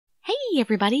Hey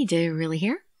everybody, Dirili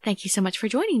here. Thank you so much for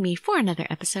joining me for another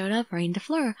episode of Reine Des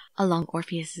Fleurs along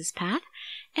Orpheus's path.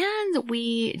 And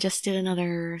we just did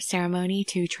another ceremony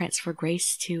to transfer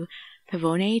grace to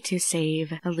Pavone to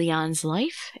save Leon's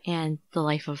life and the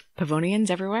life of Pavonians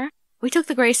everywhere. We took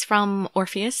the grace from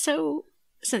Orpheus,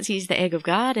 since he's the egg of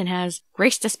God and has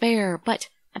grace to spare, but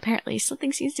apparently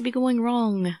something seems to be going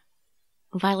wrong.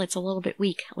 Violet's a little bit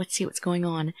weak. Let's see what's going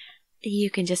on. You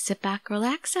can just sit back,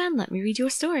 relax, and let me read you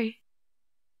a story.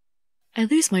 I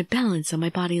lose my balance and my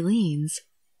body leans.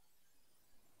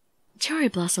 Cherry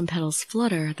blossom petals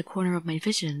flutter at the corner of my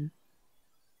vision.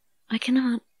 I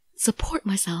cannot support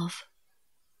myself.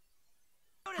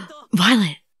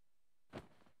 Violet!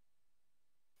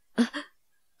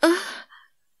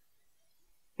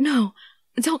 No,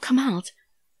 don't come out.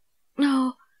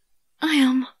 No, I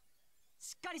am...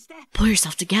 Pull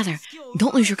yourself together.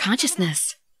 Don't lose your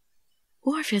consciousness.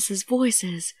 Orpheus's voice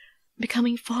is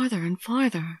becoming farther and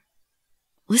farther.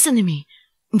 Listen to me,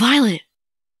 Violet.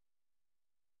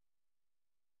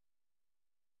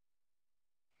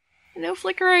 No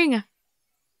flickering.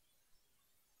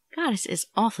 Goddess is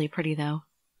awfully pretty, though.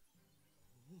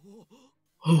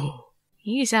 Oh,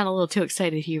 you sound a little too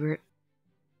excited, Hubert.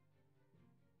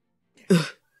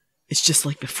 It's just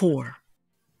like before.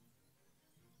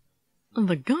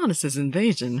 The goddess's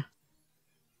invasion.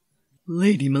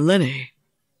 Lady Milene.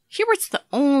 Hubert's the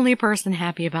only person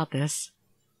happy about this.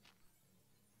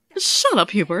 Shut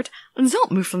up, Hubert.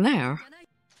 Don't move from there.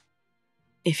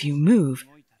 If you move,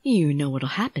 you know what'll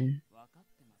happen.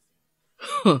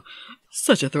 Huh.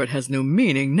 Such a threat has no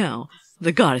meaning now.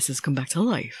 The goddess has come back to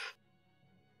life.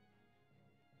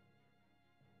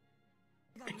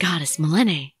 The goddess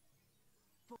Milene.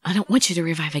 I don't want you to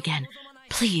revive again.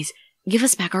 Please, give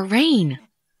us back our reign.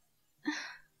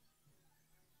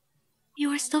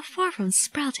 You are still far from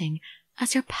sprouting,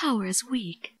 as your power is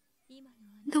weak.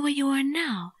 The way you are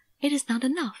now, it is not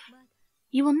enough.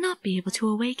 You will not be able to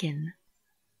awaken.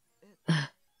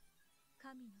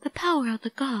 The power of the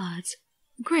gods,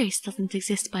 grace doesn't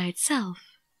exist by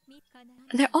itself.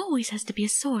 There always has to be a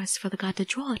source for the god to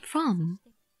draw it from.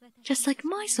 Just like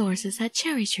my source is that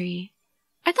cherry tree.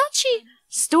 I thought she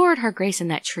stored her grace in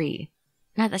that tree,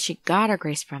 not that she got her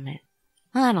grace from it.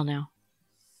 I don't know.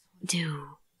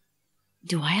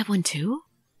 Do I have one too?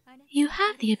 You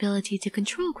have the ability to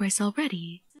control grace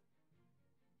already.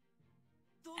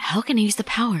 How can I use the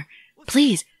power?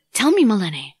 Please, tell me,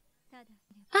 Milene.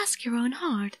 Ask your own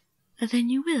heart, then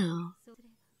you will.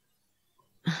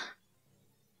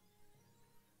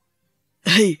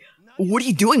 Hey, what are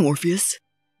you doing, Orpheus?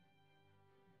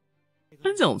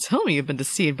 Don't tell me you've been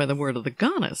deceived by the word of the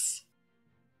goddess.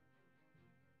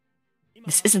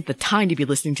 This isn't the time to be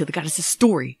listening to the goddess's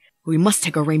story. We must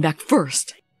take our reign back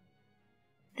first.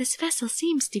 This vessel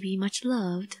seems to be much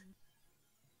loved.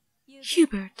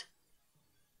 Hubert.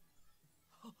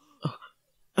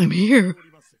 I'm here,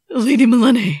 Lady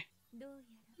Milene.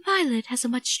 Violet has a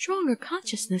much stronger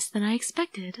consciousness than I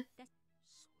expected.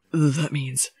 That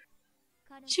means...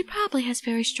 She probably has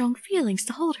very strong feelings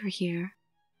to hold her here.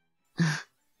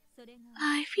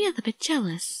 I feel a bit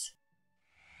jealous.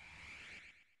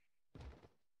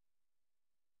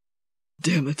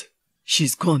 Damn it.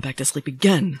 She's gone back to sleep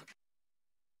again.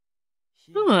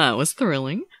 That was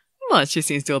thrilling, but she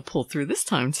seems to have pulled through this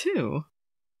time, too.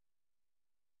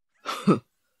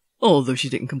 Although she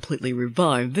didn't completely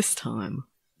revive this time.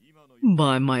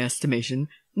 By my estimation,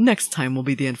 next time will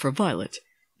be the end for Violet.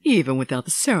 Even without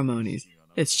the ceremonies,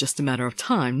 it's just a matter of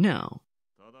time now.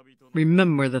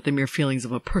 Remember that the mere feelings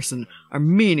of a person are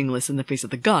meaningless in the face of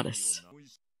the goddess.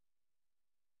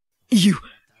 You...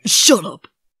 shut up!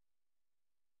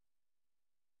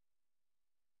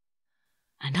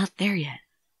 I'm not there yet.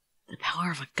 The power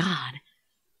of a god.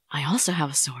 I also have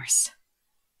a source.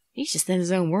 He's just in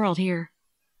his own world here.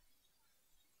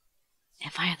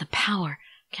 If I have the power,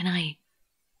 can I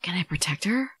protect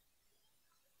her?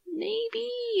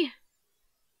 Maybe.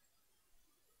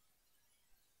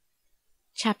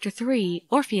 Chapter 3,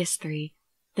 Orpheus 3,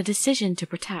 The Decision to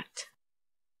Protect.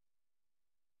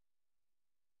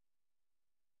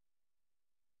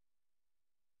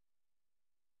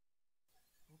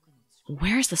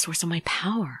 Where is the source of my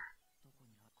power?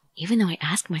 Even though I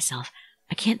ask myself,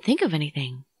 I can't think of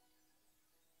anything.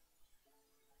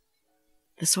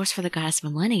 The source for the goddess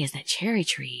Milene is that cherry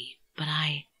tree, but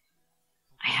I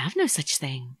have no such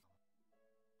thing.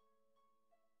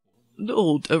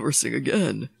 Don't ever sing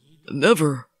again.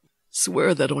 Never.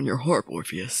 Swear that on your harp,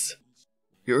 Orpheus.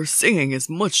 Your singing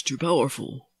is much too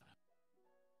powerful.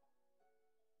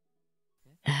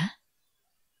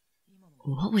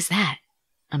 What was that?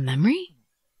 A memory?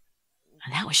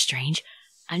 That was strange.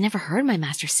 I've never heard my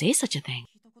master say such a thing.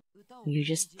 You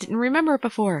just didn't remember it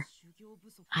before.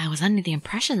 I was under the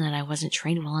impression that I wasn't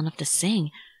trained well enough to sing,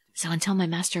 so until my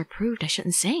master approved, I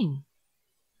shouldn't sing.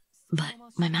 But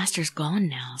my master's gone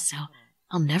now, so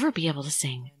I'll never be able to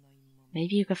sing.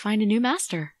 Maybe you could find a new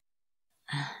master.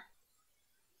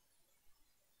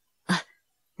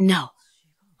 No.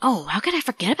 Oh, how could I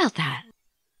forget about that?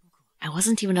 I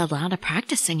wasn't even allowed to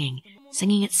practice singing.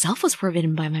 Singing itself was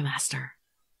forbidden by my master.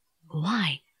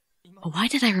 Why? Why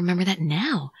did I remember that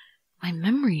now? My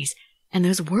memories and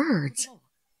those words.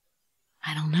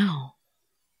 I don't know.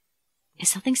 Is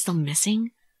something still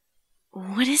missing?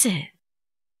 What is it?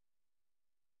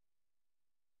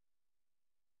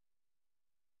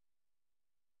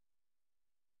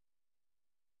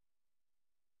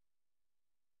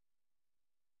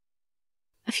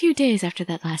 A few days after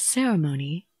that last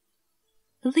ceremony,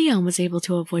 Leon was able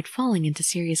to avoid falling into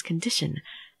serious condition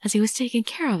as he was taken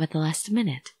care of at the last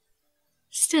minute.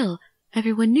 Still,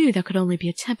 everyone knew that could only be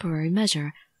a temporary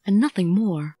measure and nothing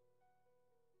more.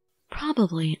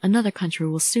 Probably another country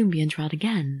will soon be in drought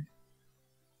again.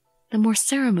 The more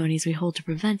ceremonies we hold to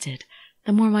prevent it,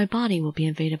 the more my body will be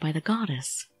invaded by the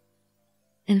goddess.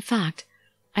 In fact,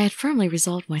 I had firmly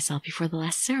resolved myself before the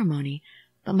last ceremony,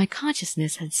 but my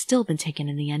consciousness had still been taken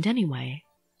in the end anyway.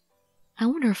 I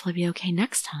wonder if I'll be okay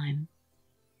next time.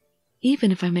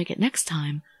 Even if I make it next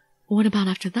time, what about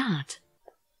after that?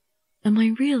 Am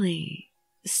I really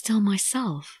still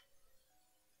myself?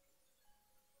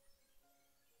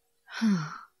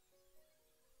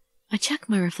 I check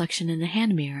my reflection in the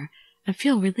hand mirror and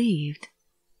feel relieved,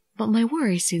 but my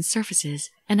worry soon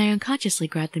surfaces and I unconsciously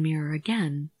grab the mirror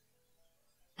again.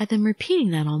 I've been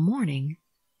repeating that all morning.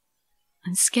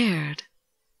 I'm scared.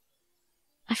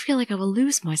 I feel like I will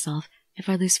lose myself if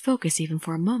I lose focus even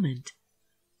for a moment.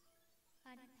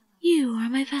 You are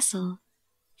my vessel.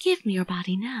 Give me your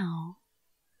body now.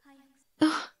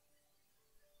 Ugh.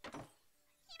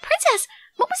 Princess,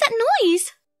 what was that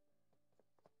noise?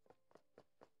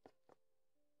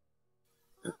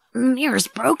 Mirror's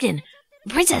broken.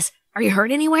 Princess, are you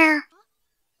hurt anywhere?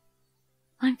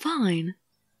 I'm fine.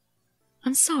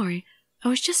 I'm sorry, I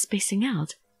was just spacing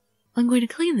out. I'm going to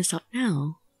clean this up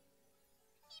now.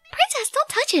 Princess, don't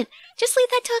touch it. Just leave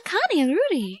that to Akane and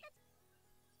Rudy.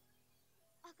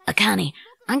 Akane,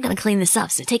 I'm going to clean this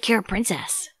up, so take care of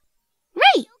Princess.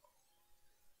 Right!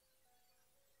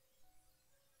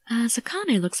 As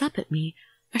Akane looks up at me,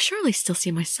 I surely still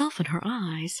see myself in her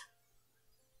eyes.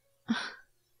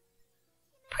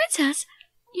 Princess,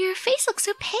 your face looks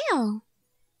so pale.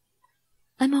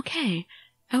 I'm okay.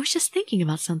 I was just thinking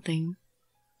about something.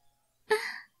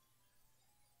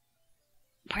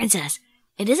 Princess,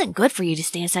 it isn't good for you to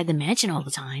stay inside the mansion all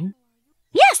the time.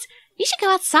 Yes, you should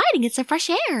go outside and get some fresh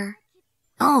air.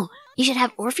 Oh, you should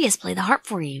have Orpheus play the harp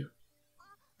for you.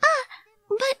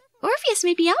 But Orpheus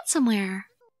may be out somewhere.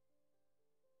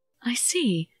 I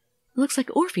see. Looks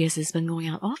like Orpheus has been going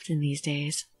out often these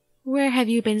days. Where have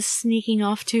you been sneaking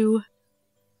off to?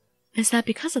 Is that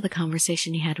because of the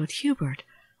conversation you had with Hubert,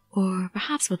 or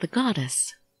perhaps with the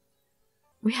goddess?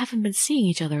 We haven't been seeing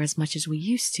each other as much as we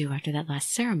used to after that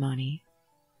last ceremony.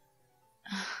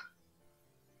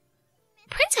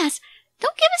 Princess,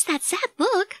 don't give us that sad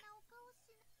look.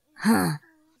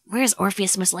 Where's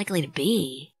Orpheus most likely to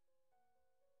be?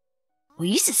 We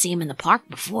used to see him in the park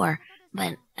before,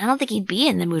 but I don't think he'd be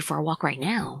in the mood for a walk right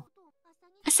now.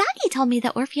 Asagi told me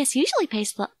that Orpheus usually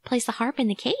plays the harp in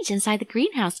the cage inside the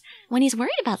greenhouse when he's worried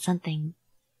about something.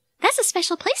 That's a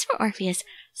special place for Orpheus,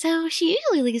 so she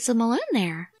usually leaves him alone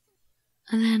there.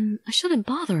 And then I shouldn't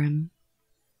bother him.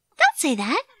 Don't say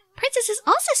that. Princess is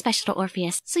also special to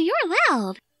Orpheus, so you're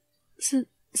allowed.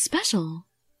 Special?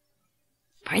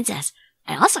 Princess,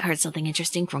 I also heard something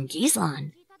interesting from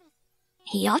Gislan.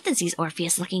 He often sees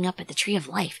Orpheus looking up at the Tree of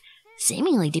Life,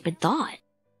 seemingly deep in thought.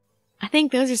 I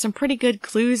think those are some pretty good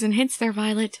clues and hints there,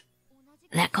 Violet.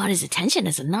 That caught his attention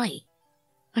as a knight.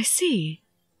 I see.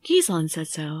 Gislan said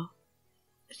so.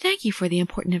 Thank you for the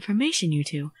important information, you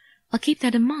two. I'll keep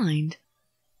that in mind.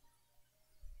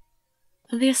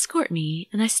 They escort me,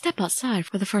 and I step outside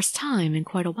for the first time in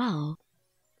quite a while.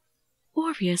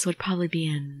 Orpheus would probably be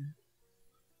in...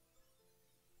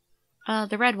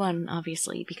 the red one,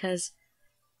 obviously, because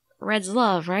red's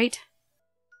love, right?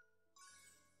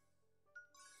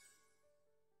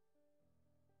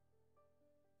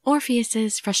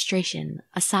 Orpheus's frustration,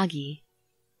 Asagi.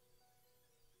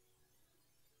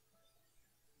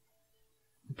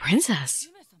 Princess!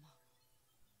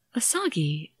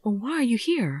 Asagi, why are you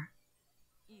here?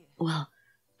 Well,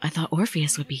 I thought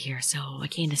Orpheus would be here, so I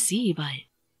came to see, but...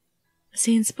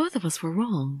 Since both of us were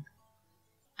wrong,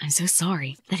 I'm so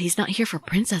sorry that he's not here for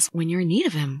Princess when you're in need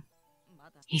of him.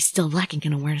 He's still lacking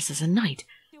in awareness as a knight.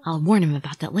 I'll warn him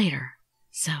about that later.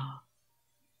 So,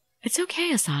 it's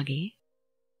okay, Asagi.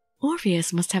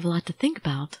 Orpheus must have a lot to think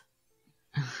about.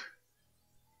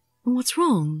 What's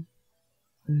wrong?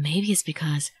 Maybe it's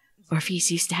because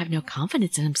Orpheus used to have no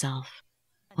confidence in himself.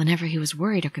 Whenever he was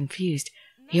worried or confused,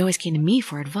 he always came to me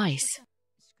for advice.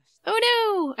 Oh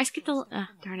no! I skipped the...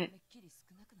 darn it.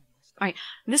 Alright,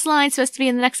 this line's supposed to be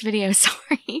in the next video,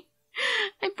 sorry.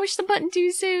 I pushed the button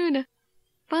too soon.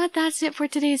 But that's it for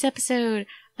today's episode.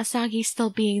 Asagi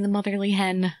still being the motherly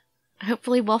hen.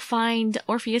 Hopefully we'll find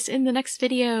Orpheus in the next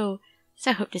video.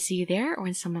 So I hope to see you there or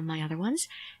in some of my other ones.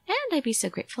 And I'd be so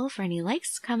grateful for any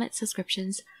likes, comments,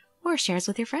 subscriptions, or shares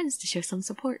with your friends to show some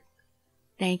support.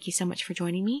 Thank you so much for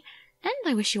joining me, and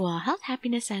I wish you all health,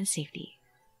 happiness, and safety.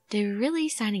 Dirili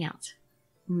signing out.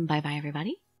 Bye-bye,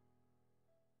 everybody.